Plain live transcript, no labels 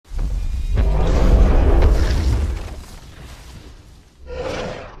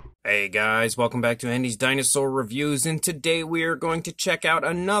Hey guys, welcome back to Andy's Dinosaur Reviews, and today we are going to check out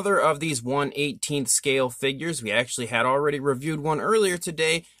another of these 1/18th scale figures. We actually had already reviewed one earlier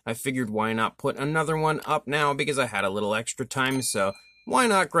today. I figured why not put another one up now because I had a little extra time, so why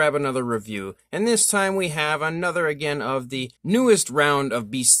not grab another review? And this time we have another again of the newest round of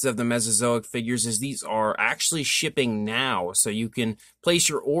Beasts of the Mesozoic figures, as these are actually shipping now. So you can place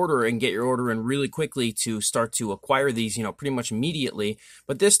your order and get your order in really quickly to start to acquire these, pretty much immediately.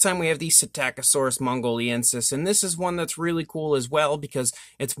 But this time we have the Psittacosaurus mongoliensis, and this is one that's really cool as well because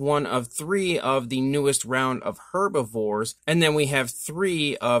it's one of 3 of the newest round of herbivores. And then we have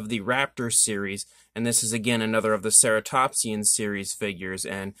 3 of the raptor series. And this is again another of the Ceratoption series figures,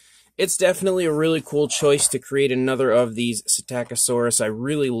 and it's definitely a really cool choice to create another of these Psittacosaurus. I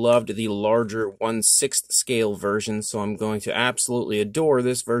really loved the larger 1/6 scale version, so I'm going to absolutely adore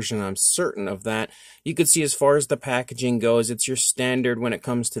this version. I'm certain of that. You can see as far as the packaging goes, it's your standard when it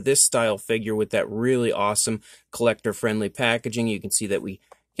comes to this style figure with that really awesome collector-friendly packaging. You can see that we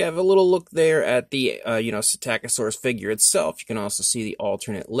have a little look there at the Psittacosaurus figure itself. You can also see the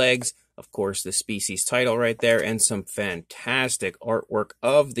alternate legs. Of course, the species title right there, and some fantastic artwork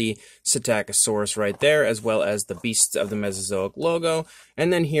of the Psittacosaurus right there, as well as the Beasts of the Mesozoic logo.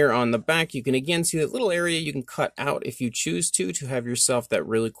 And then here on the back, you can again see that little area you can cut out if you choose to have yourself that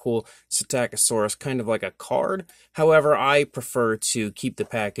really cool Psittacosaurus, kind of like a card. However, I prefer to keep the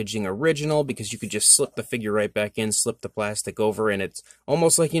packaging original because you could just slip the figure right back in, slip the plastic over, and it's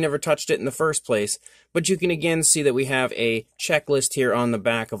almost like you never touched it in the first place. But you can again see that we have a checklist here on the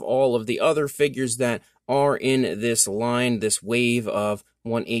back of all of the other figures that are in this line, this wave of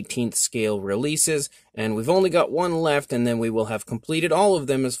 1/18th scale releases, and we've only got one left, and then we will have completed all of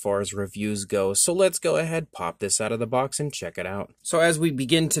them as far as reviews go. So let's go ahead, pop this out of the box, and check it out. So as we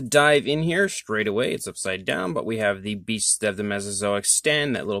begin to dive in here, straight away, it's upside down, but we have the Beasts of the Mesozoic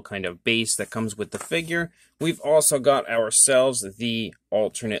stand, that little kind of base that comes with the figure. We've also got ourselves the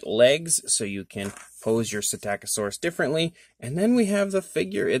alternate legs, so you can pose your Psittacosaurus differently, and then we have the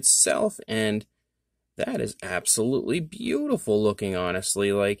figure itself, and that is absolutely beautiful looking,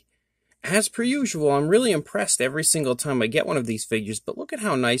 honestly. Like, as per usual, I'm really impressed every single time I get one of these figures, but look at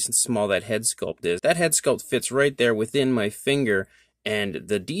how nice and small that head sculpt is. That head sculpt fits right there within my finger, and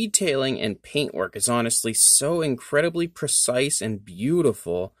the detailing and paintwork is honestly so incredibly precise and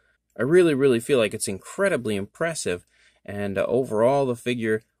beautiful. I really feel like it's incredibly impressive, and overall the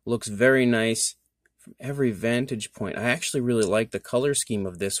figure looks very nice from every vantage point. I actually really like the color scheme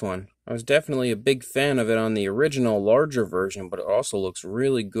of this one. I was definitely a big fan of it on the original larger version, but it also looks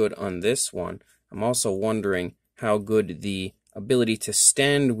really good on this one. I'm also wondering how good the ability to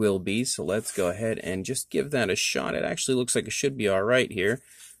stand will be, so let's go ahead and just give that a shot. It actually looks like it should be alright here.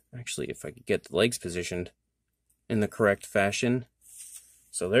 Actually, if I could get the legs positioned in the correct fashion.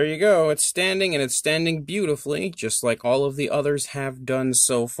 So there you go, it's standing, and it's standing beautifully, just like all of the others have done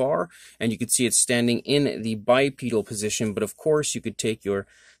so far. And you can see it's standing in the bipedal position, but of course you could take your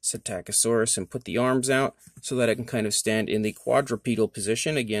Psittacosaurus and put the arms out so that it can kind of stand in the quadrupedal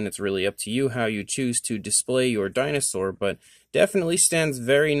position. Again, it's really up to you how you choose to display your dinosaur, but definitely stands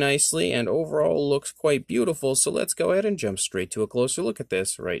very nicely and overall looks quite beautiful. So let's go ahead and jump straight to a closer look at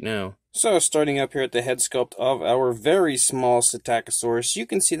this right now. So starting up here at the head sculpt of our very small Psittacosaurus, you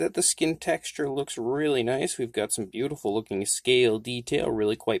can see that the skin texture looks really nice. We've got some beautiful looking scale detail,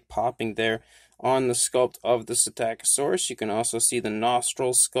 really quite popping there on the sculpt of the Psittacosaurus. You can also see the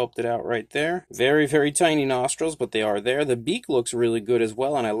nostrils sculpted out right there. Very tiny nostrils, but they are there. The beak looks really good as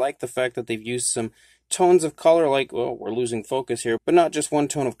well, and I like the fact that they've used some tones of color, like, well, we're losing focus here, but not just one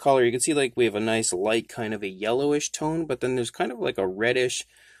tone of color. You can see like we have a nice light kind of a yellowish tone, but then there's kind of like a reddish,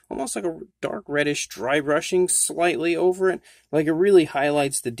 almost like a dark reddish dry brushing slightly over it. Like, it really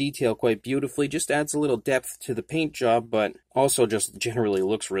highlights the detail quite beautifully, just adds a little depth to the paint job, but also just generally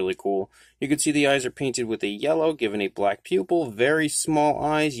looks really cool. You can see the eyes are painted with a yellow, given a black pupil, very small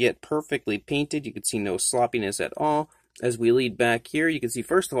eyes, yet perfectly painted. You can see no sloppiness at all. As we lead back here, you can see,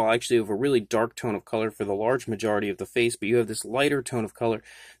 first of all, actually you have a really dark tone of color for the large majority of the face, but you have this lighter tone of color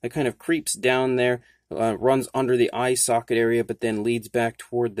that kind of creeps down there, runs under the eye socket area, but then leads back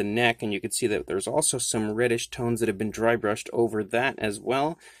toward the neck, and you can see that there's also some reddish tones that have been dry brushed over that as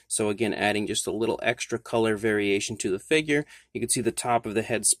well. So again, adding just a little extra color variation to the figure. You can see the top of the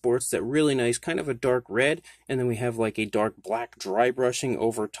head sports that really nice kind of a dark red, and then we have like a dark black dry brushing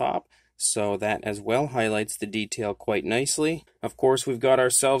over top. So that as well highlights the detail quite nicely. Of course, we've got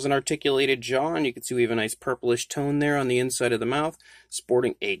ourselves an articulated jaw, and you can see we have a nice purplish tone there on the inside of the mouth,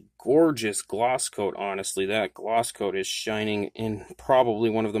 sporting a gorgeous gloss coat. Honestly, that gloss coat is shining in probably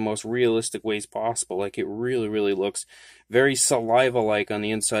one of the most realistic ways possible. Like, it really, really looks very saliva-like on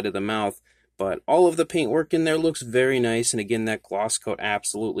the inside of the mouth. But all of the paintwork in there looks very nice, and again, that gloss coat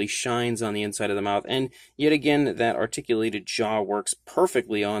absolutely shines on the inside of the mouth, and yet again, that articulated jaw works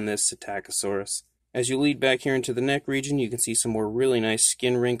perfectly on this Psittacosaurus. As you lead back here into the neck region, you can see some more really nice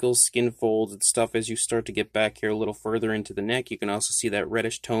skin wrinkles, skin folds, and stuff as you start to get back here a little further into the neck. You can also see that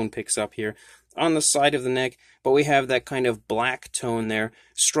reddish tone picks up here on the side of the neck, but we have that kind of black tone there,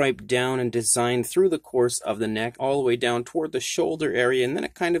 striped down and designed through the course of the neck, all the way down toward the shoulder area, and then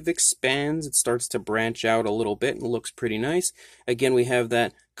it kind of expands. It starts to branch out a little bit and looks pretty nice. Again, we have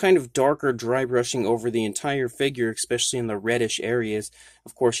that kind of darker dry brushing over the entire figure, especially in the reddish areas.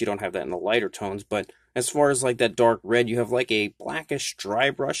 Of course, you don't have that in the lighter tones, but as far as like that dark red, you have like a blackish dry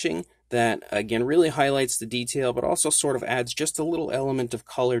brushing that, again, really highlights the detail, but also sort of adds just a little element of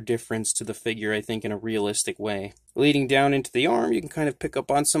color difference to the figure, I think, in a realistic way. Leading down into the arm, you can kind of pick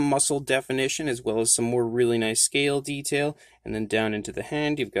up on some muscle definition, as well as some more really nice scale detail. And then down into the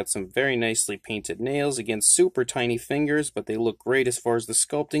hand, you've got some very nicely painted nails. Again, super tiny fingers, but they look great as far as the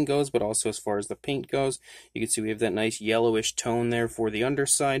sculpting goes, but also as far as the paint goes. You can see we have that nice yellowish tone there for the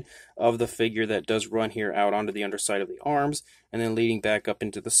underside of the figure that does run here out onto the underside of the arms. And then leading back up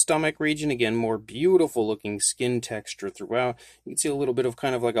into the stomach region, again, more beautiful looking skin texture throughout. You can see a little bit of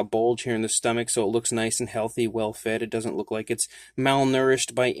kind of like a bulge here in the stomach, so it looks nice and healthy, well fed. It doesn't look like it's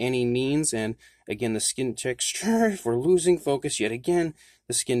malnourished by any means. And again, the skin texture, if we're losing focus yet again,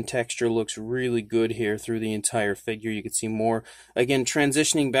 the skin texture looks really good here through the entire figure. You can see more, again,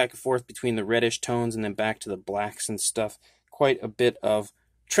 transitioning back and forth between the reddish tones and then back to the blacks and stuff. Quite a bit of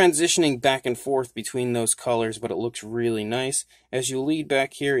transitioning back and forth between those colors, but it looks really nice. As you lead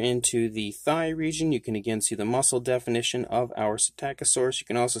back here into the thigh region, you can again see the muscle definition of our Psittacosaurus. You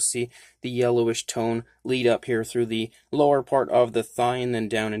can also see the yellowish tone lead up here through the lower part of the thigh and then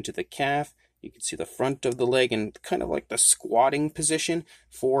down into the calf. You can see the front of the leg and kind of like the squatting position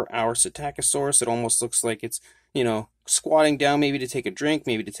for our Psittacosaurus. It almost looks like it's, you know, squatting down maybe to take a drink,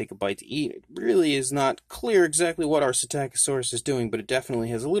 maybe to take a bite to eat. It really is not clear exactly what our Psittacosaurus is doing, but it definitely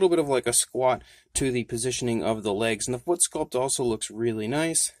has a little bit of like a squat to the positioning of the legs. And the foot sculpt also looks really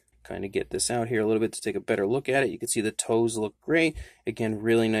nice. Kind of get this out here a little bit to take a better look at it. You can see the toes look great. Again,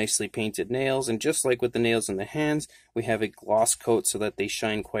 really nicely painted nails. And just like with the nails in the hands, we have a gloss coat so that they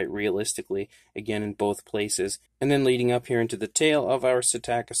shine quite realistically, again, in both places. And then leading up here into the tail of our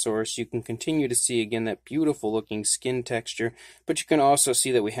Psittacosaurus, you can continue to see, again, that beautiful looking skin texture. But you can also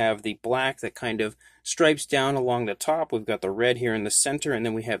see that we have the black that kind of stripes down along the top. We've got the red here in the center, and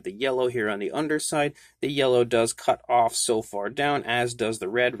then we have the yellow here on the underside. The yellow does cut off so far down, as does the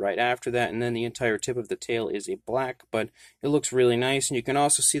red right after that, and then the entire tip of the tail is a black, but it looks really nice. And you can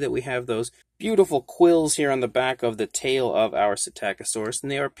also see that we have those beautiful quills here on the back of the tail of our Psittacosaurus,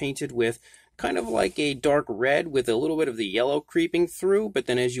 and they are painted with kind of like a dark red with a little bit of the yellow creeping through, but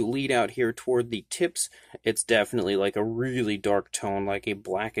then as you lead out here toward the tips, it's definitely like a really dark tone, like a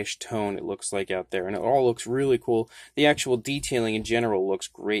blackish tone it looks like out there, and it all looks really cool. The actual detailing in general looks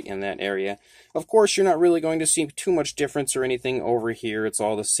great in that area. Of course, you're not really going to see too much difference or anything over here. It's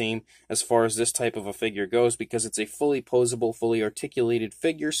all the same as far as this type of a figure goes, because it's a fully posable, fully articulated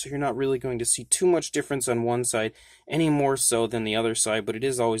figure, so you're not really going to see too much difference on one side any more so than the other side, but it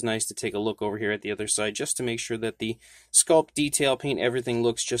is always nice to take a look over here at the other side just to make sure that the sculpt, detail, paint, everything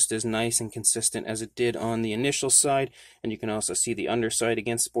looks just as nice and consistent as it did on the initial side. And you can also see the underside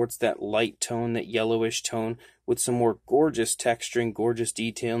again sports that light tone, that yellowish tone, with some more gorgeous texturing, gorgeous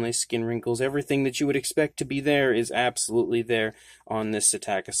detail, nice skin wrinkles. Everything that you would expect to be there is absolutely there on this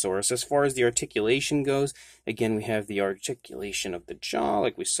Psittacosaurus. As far as the articulation goes, again, we have the articulation of the jaw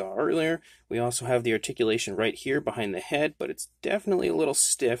like we saw earlier. We also have the articulation right here behind the head, but it's definitely a little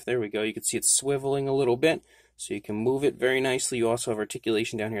stiff. There we go. You can see it swiveling a little bit, so you can move it very nicely. You also have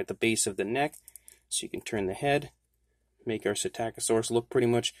articulation down here at the base of the neck, so you can turn the head, make our Psittacosaurus look pretty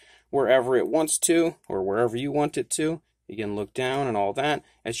much wherever it wants to, or wherever you want it to. You can look down and all that.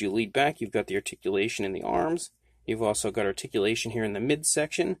 As you lead back, you've got the articulation in the arms. You've also got articulation here in the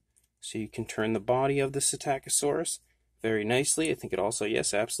midsection, so you can turn the body of the Psittacosaurus very nicely. I think it also,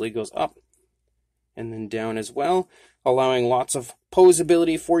 yes, absolutely goes up and then down as well, allowing lots of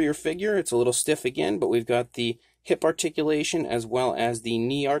posability for your figure. It's a little stiff again, but we've got the hip articulation as well as the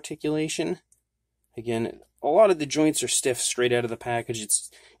knee articulation. Again, a lot of the joints are stiff straight out of the package. It's,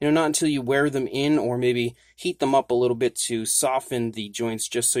 not until you wear them in or maybe heat them up a little bit to soften the joints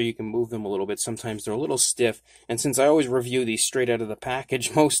just so you can move them a little bit. Sometimes they're a little stiff, and since I always review these straight out of the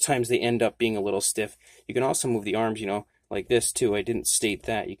package, most times they end up being a little stiff. You can also move the arms, like this too. I didn't state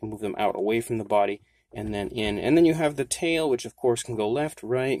that. You can move them out away from the body and then in. And then you have the tail, which of course can go left,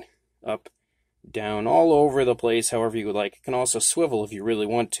 right, up, down, all over the place, however you would like. It can also swivel if you really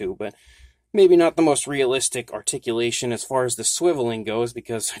want to, but maybe not the most realistic articulation as far as the swiveling goes,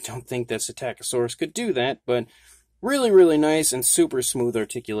 because I don't think that Psittacosaurus could do that, but really, really nice and super smooth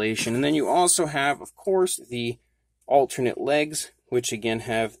articulation. And then you also have, of course, the alternate legs, which again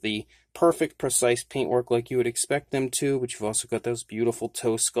have the perfect, precise paintwork like you would expect them to, but you've also got those beautiful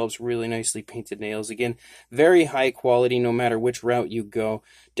toe sculpts, really nicely painted nails. Again, very high quality no matter which route you go.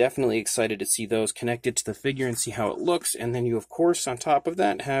 Definitely excited to see those connected to the figure and see how it looks. And then you, of course, on top of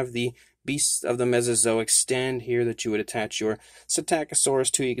that, have the Beasts of the Mesozoic stand here that you would attach your Psittacosaurus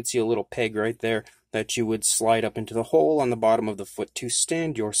to. You can see a little peg right there that you would slide up into the hole on the bottom of the foot to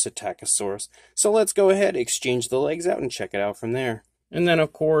stand your Psittacosaurus. So let's go ahead, exchange the legs out, and check it out from there. And then,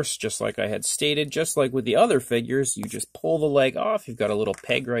 of course, just like I had stated, just like with the other figures, you just pull the leg off. You've got a little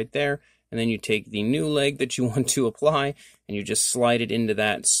peg right there. And then you take the new leg that you want to apply, and you just slide it into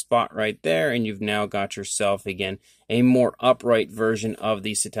that spot right there, and you've now got yourself, again, a more upright version of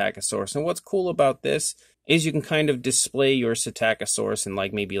the Psittacosaurus. And what's cool about this is you can kind of display your Psittacosaurus in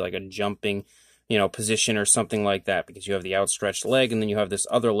maybe a jumping, position or something like that, because you have the outstretched leg, and then you have this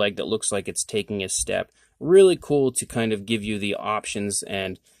other leg that looks like it's taking a step. Really cool to kind of give you the options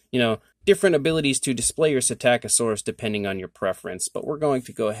and, different abilities to display your Psittacosaurus depending on your preference. But we're going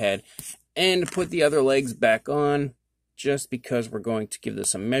to go ahead and put the other legs back on just because we're going to give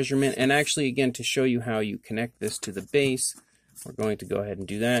this a measurement. And actually, again, to show you how you connect this to the base, we're going to go ahead and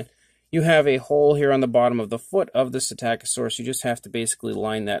do that. You have a hole here on the bottom of the foot of the Psittacosaurus. You just have to basically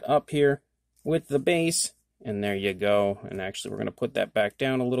line that up here with the base, and there you go. And actually, we're going to put that back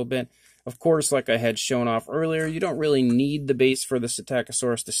down a little bit. Of course, like I had shown off earlier, you don't really need the base for the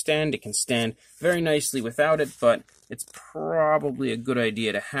Psittacosaurus to stand. It can stand very nicely without it, but it's probably a good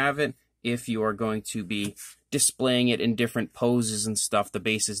idea to have it if you are going to be displaying it in different poses and stuff. The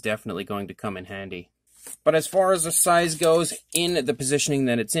base is definitely going to come in handy. But as far as the size goes, in the positioning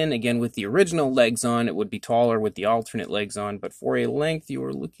that it's in, again, with the original legs on, it would be taller with the alternate legs on. But for a length, you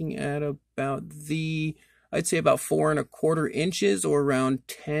are looking at about I'd say about 4¼ inches, or around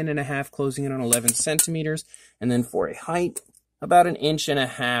 10½, closing in on 11 centimeters. And then for a height, about 1.5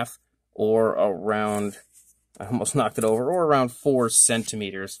 inches, or around, I almost knocked it over, or around 4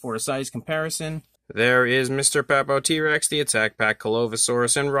 centimeters. For a size comparison, there is Mr. Papo T-Rex, the Attack Pack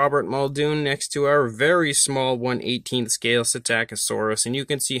Colovosaurus, and Robert Muldoon next to our very small 1/18 scale Psittacosaurus, and you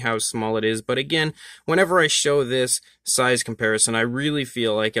can see how small it is. But again, whenever I show this size comparison, I really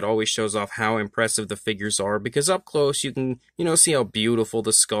feel like it always shows off how impressive the figures are, because up close you can, see how beautiful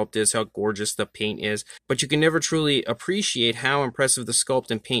the sculpt is, how gorgeous the paint is, but you can never truly appreciate how impressive the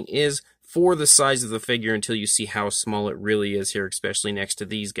sculpt and paint is for the size of the figure until you see how small it really is here, especially next to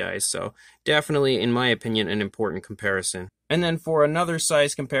these guys. So definitely, in my opinion, an important comparison. And then for another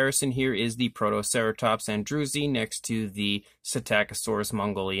size comparison, here is the Protoceratops andrewsi next to the Psittacosaurus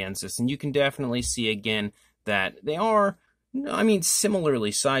mongoliensis. And you can definitely see again that they are,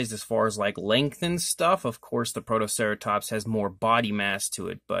 similarly sized as far as length and stuff. Of course, the Protoceratops has more body mass to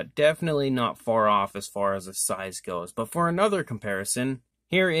it, but definitely not far off as far as the size goes. But for another comparison,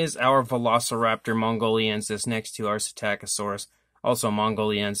 here is our Velociraptor mongoliensis next to our Psittacosaurus, also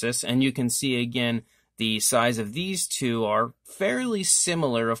mongoliensis, and you can see again the size of these two are fairly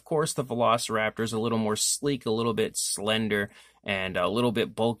similar. Of course, the Velociraptor is a little more sleek, a little bit slender, and a little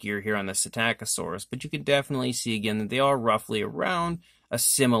bit bulkier here on the Psittacosaurus, but you can definitely see again that they are roughly around a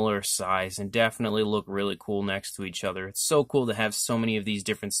similar size and definitely look really cool next to each other. It's so cool to have so many of these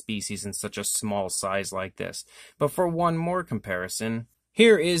different species in such a small size like this. But for one more comparison,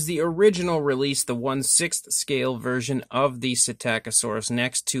 here is the original release, the 1/6 scale version of the Psittacosaurus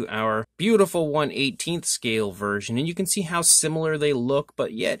next to our beautiful 1/18 scale version. And you can see how similar they look,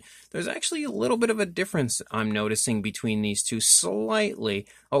 but yet there's actually a little bit of a difference I'm noticing between these two, slightly.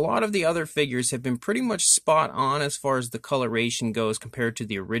 A lot of the other figures have been pretty much spot on as far as the coloration goes compared to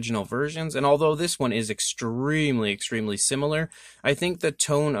the original versions. And although this one is extremely, extremely similar, I think the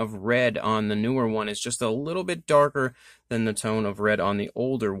tone of red on the newer one is just a little bit darker than the tone of red on the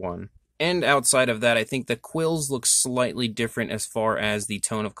older one. And outside of that, I think the quills look slightly different as far as the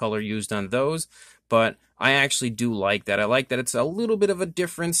tone of color used on those. but I actually do like that. I like that it's a little bit of a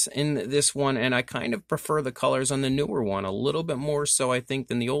difference in this one, and I kind of prefer the colors on the newer one a little bit more so, I think,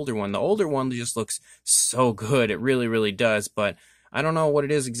 than the older one. The older one just looks so good. It really, really does, but I don't know what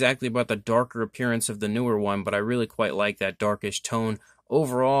it is exactly about the darker appearance of the newer one, but I really quite like that darkish tone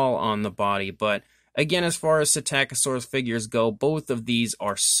overall on the body. But again, as far as Psittacosaurus figures go, both of these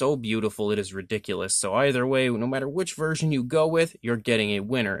are so beautiful, it is ridiculous. So either way, no matter which version you go with, you're getting a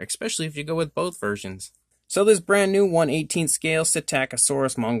winner, especially if you go with both versions. So this brand new 1/18 scale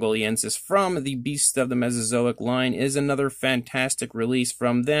Psittacosaurus mongoliensis from the Beasts of the Mesozoic line is another fantastic release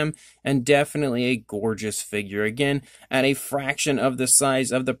from them, and definitely a gorgeous figure. Again, at a fraction of the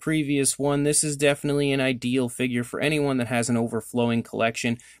size of the previous one, this is definitely an ideal figure for anyone that has an overflowing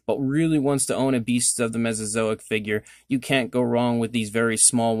collection, but really wants to own a Beasts of the Mesozoic figure. You can't go wrong with these very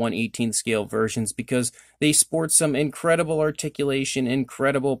small 1/18 scale versions because they sport some incredible articulation,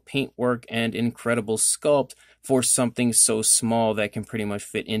 incredible paintwork, and incredible sculpt for something so small that can pretty much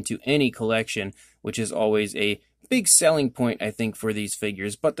fit into any collection, which is always a big selling point, I think, for these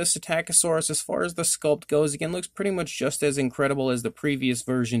figures. But the Psittacosaurus, as far as the sculpt goes, again, looks pretty much just as incredible as the previous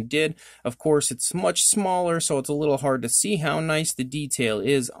version did. Of course, it's much smaller, so it's a little hard to see how nice the detail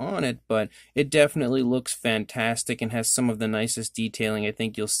is on it, but it definitely looks fantastic and has some of the nicest detailing I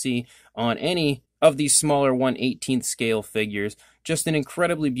think you'll see on any of these smaller 1/18 scale figures. Just an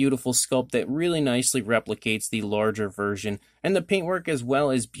incredibly beautiful sculpt that really nicely replicates the larger version. And the paintwork as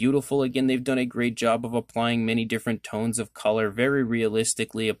well is beautiful. Again, they've done a great job of applying many different tones of color, very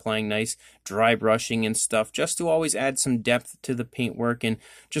realistically, applying nice dry brushing and stuff, just to always add some depth to the paintwork and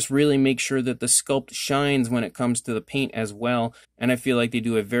just really make sure that the sculpt shines when it comes to the paint as well. And I feel like they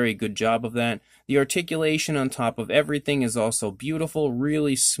do a very good job of that. The articulation on top of everything is also beautiful,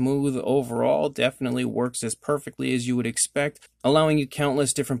 really smooth overall, definitely works as perfectly as you would expect, allowing you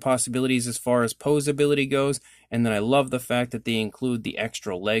countless different possibilities as far as posability goes. And then I love the fact that they include the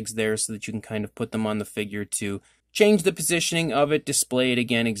extra legs there so that you can kind of put them on the figure to change the positioning of it, display it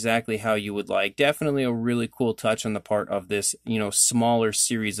again exactly how you would like. Definitely a really cool touch on the part of this, smaller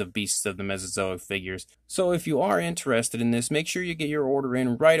series of Beasts of the Mesozoic figures. So if you are interested in this, make sure you get your order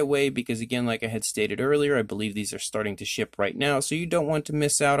in right away because, again, like I had stated earlier, I believe these are starting to ship right now, so you don't want to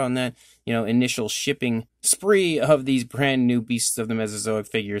miss out on that, initial shipping spree of these brand new Beasts of the Mesozoic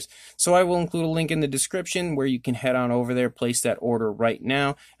figures. So I will include a link in the description where you can head on over there, place that order right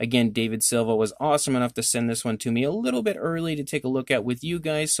now. Again, David Silva was awesome enough to send this one to me a little bit early to take a look at with you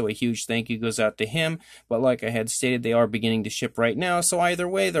guys, so a huge thank you goes out to him. But like I had stated, they are beginning to ship right now, so either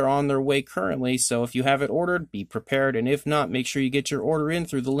way, they're on their way currently. So if you have it ordered, be prepared, and if not, make sure you get your order in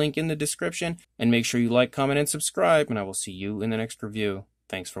through the link in the description, and make sure you like, comment, and subscribe, and I will see you in the next review.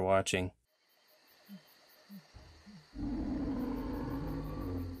 Thanks for watching.